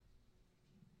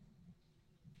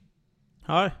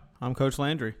Hi, I'm Coach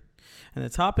Landry, and the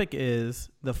topic is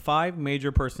the 5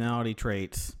 major personality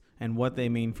traits and what they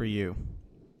mean for you.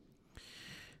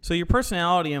 So your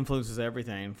personality influences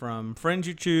everything from friends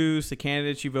you choose to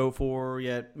candidates you vote for,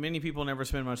 yet many people never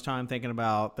spend much time thinking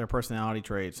about their personality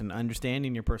traits, and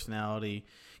understanding your personality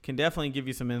can definitely give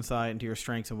you some insight into your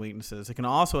strengths and weaknesses. It can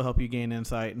also help you gain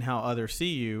insight in how others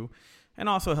see you and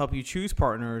also help you choose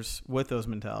partners with those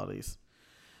mentalities.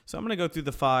 So I'm going to go through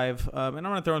the 5, and I'm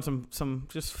going to throw in some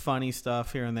just funny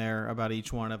stuff here and there about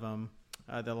each one of them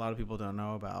that a lot of people don't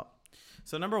know about.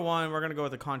 So number 1, we're going to go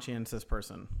with a conscientious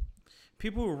person.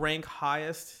 People who rank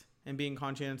highest in being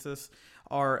conscientious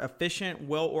are efficient,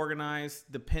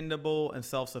 well-organized, dependable, and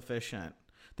self-sufficient.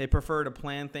 They prefer to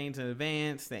plan things in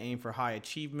advance. They aim for high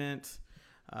achievement.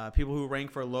 People who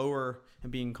rank for lower in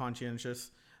being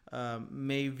conscientious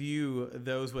may view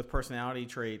those with personality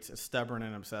traits as stubborn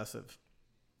and obsessive.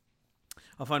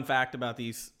 A fun fact about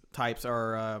these types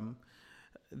are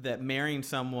that marrying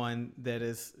someone that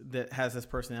has this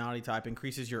personality type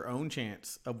increases your own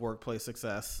chance of workplace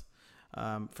success.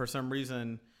 For some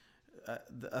reason,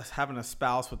 having a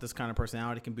spouse with this kind of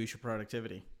personality can boost your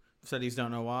productivity. Studies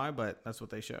don't know why, but that's what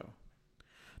they show.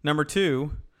 Number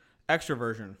 2,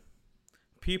 extroversion.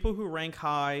 People who rank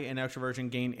high in extroversion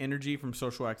gain energy from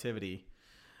social activity.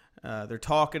 They're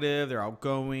talkative, they're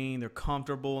outgoing, they're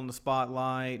comfortable in the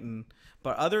spotlight,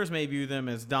 but others may view them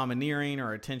as domineering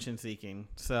or attention-seeking.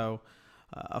 So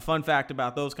a fun fact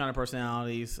about those kind of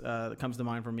personalities that comes to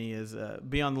mind for me is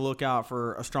be on the lookout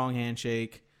for a strong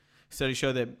handshake. Studies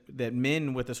show that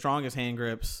men with the strongest hand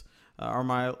grips are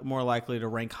more likely to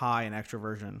rank high in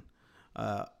extroversion.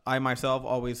 I myself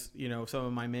always, some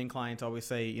of my men clients always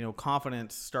say,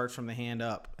 confidence starts from the hand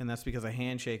up, and that's because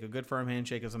a good firm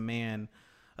handshake as a man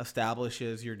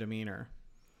establishes your demeanor.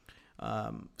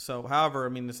 However,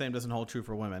 the same doesn't hold true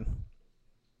for women.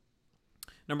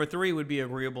 Number 3 would be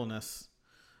agreeableness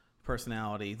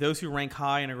personality. Those who rank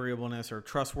high in agreeableness are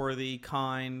trustworthy,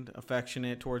 kind,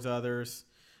 affectionate towards others.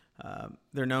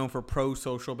 They're known for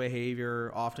pro-social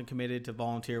behavior, often committed to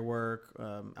volunteer work,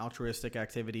 altruistic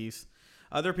activities.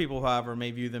 Other people, however,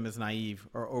 may view them as naive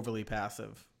or overly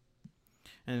passive.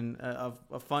 And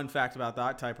a fun fact about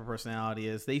that type of personality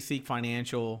is they seek a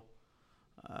financial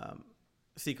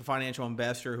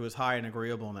investor who is high in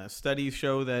agreeableness. Studies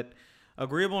show that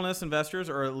agreeableness investors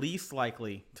are least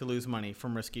likely to lose money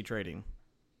from risky trading.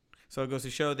 So it goes to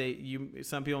show that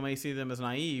some people may see them as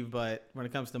naive, but when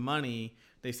it comes to money,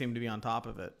 they seem to be on top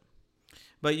of it.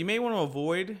 But you may want to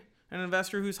avoid an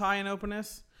investor who's high in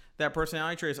openness. That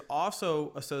personality trait is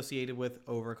also associated with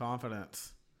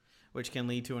overconfidence, which can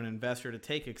lead to an investor to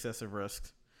take excessive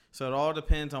risks. So it all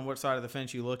depends on what side of the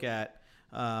fence you look at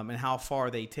and how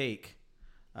far they take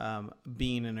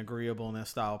being an agreeableness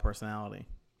style personality.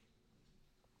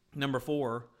 Number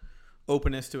 4,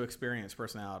 openness to experience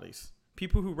personalities.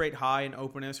 People who rate high in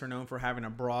openness are known for having a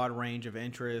broad range of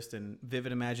interests and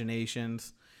vivid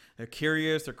imaginations. They're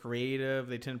curious, they're creative,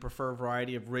 they tend to prefer a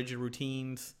variety of rigid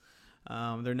routines.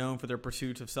 They're known for their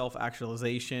pursuits of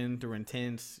self-actualization through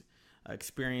intense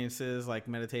experiences like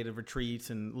meditative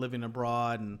retreats and living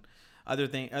abroad, and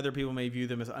other people may view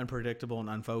them as unpredictable and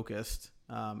unfocused,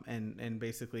 and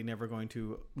basically never going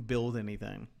to build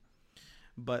anything.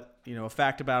 But a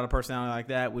fact about a personality like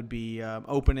that would be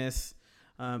openness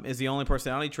is the only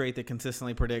personality trait that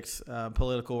consistently predicts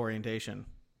political orientation.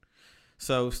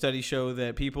 So studies show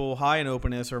that people high in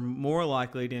openness are more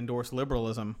likely to endorse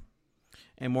liberalism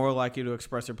and more likely to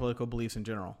express their political beliefs in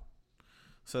general.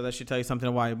 So that should tell you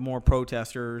something why more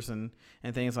protesters and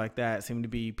things like that seem to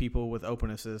be people with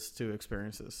opennesses to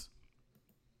experiences.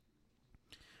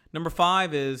 Number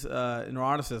 5 is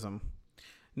neuroticism.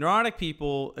 Neurotic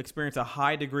people experience a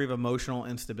high degree of emotional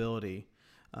instability,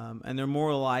 and they're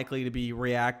more likely to be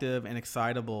reactive and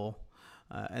excitable,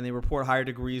 and they report higher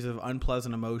degrees of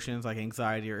unpleasant emotions like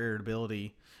anxiety or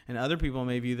irritability, and other people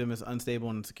may view them as unstable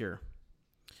and insecure.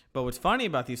 But what's funny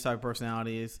about these type of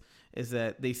personalities is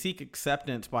that they seek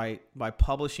acceptance by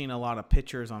publishing a lot of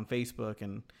pictures on Facebook,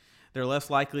 and they're less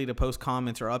likely to post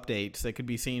comments or updates that could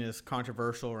be seen as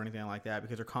controversial or anything like that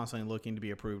because they're constantly looking to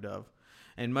be approved of,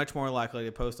 and much more likely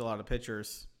to post a lot of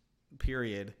pictures,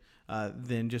 period,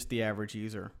 than just the average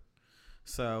user.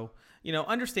 So,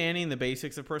 understanding the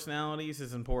basics of personalities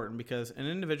is important because an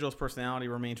individual's personality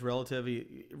remains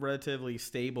relatively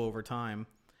stable over time.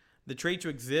 The traits you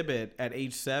exhibit at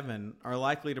age 7 are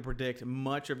likely to predict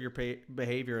much of your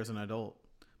behavior as an adult.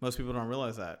 Most people don't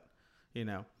realize that,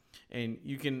 And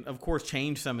you can, of course,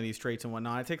 change some of these traits and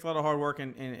whatnot. It takes a lot of hard work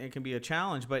and it can be a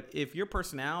challenge. But if your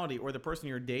personality or the person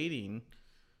you're dating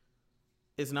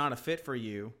is not a fit for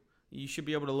you, you should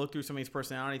be able to look through some of these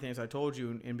personality things I told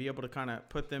you and be able to kind of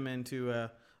put them into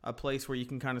a place where you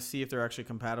can kind of see if they're actually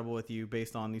compatible with you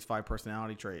based on these 5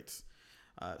 personality traits.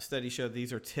 Studies show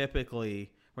these are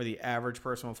typically where the average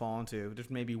person will fall into. There's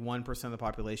maybe 1% of the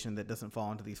population that doesn't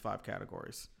fall into these 5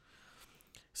 categories.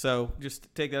 So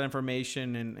just take that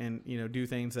information and do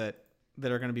things that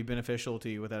are going to be beneficial to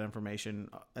you with that information,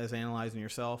 as analyzing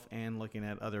yourself and looking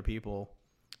at other people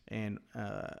and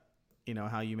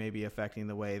how you may be affecting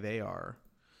the way they are.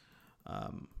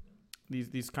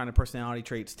 These kind of personality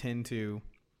traits tend to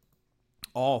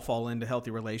all fall into healthy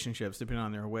relationships depending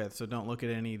on their with. So don't look at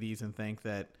any of these and think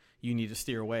that you need to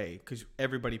steer away, because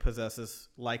everybody possesses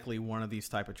likely one of these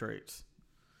type of traits.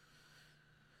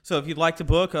 So if you'd like to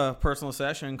book a personal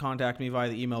session, contact me via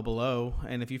the email below.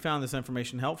 And if you found this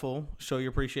information helpful, show your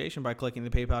appreciation by clicking the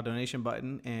PayPal donation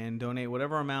button and donate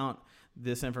whatever amount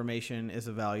this information is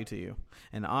of value to you.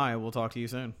 And I will talk to you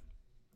soon.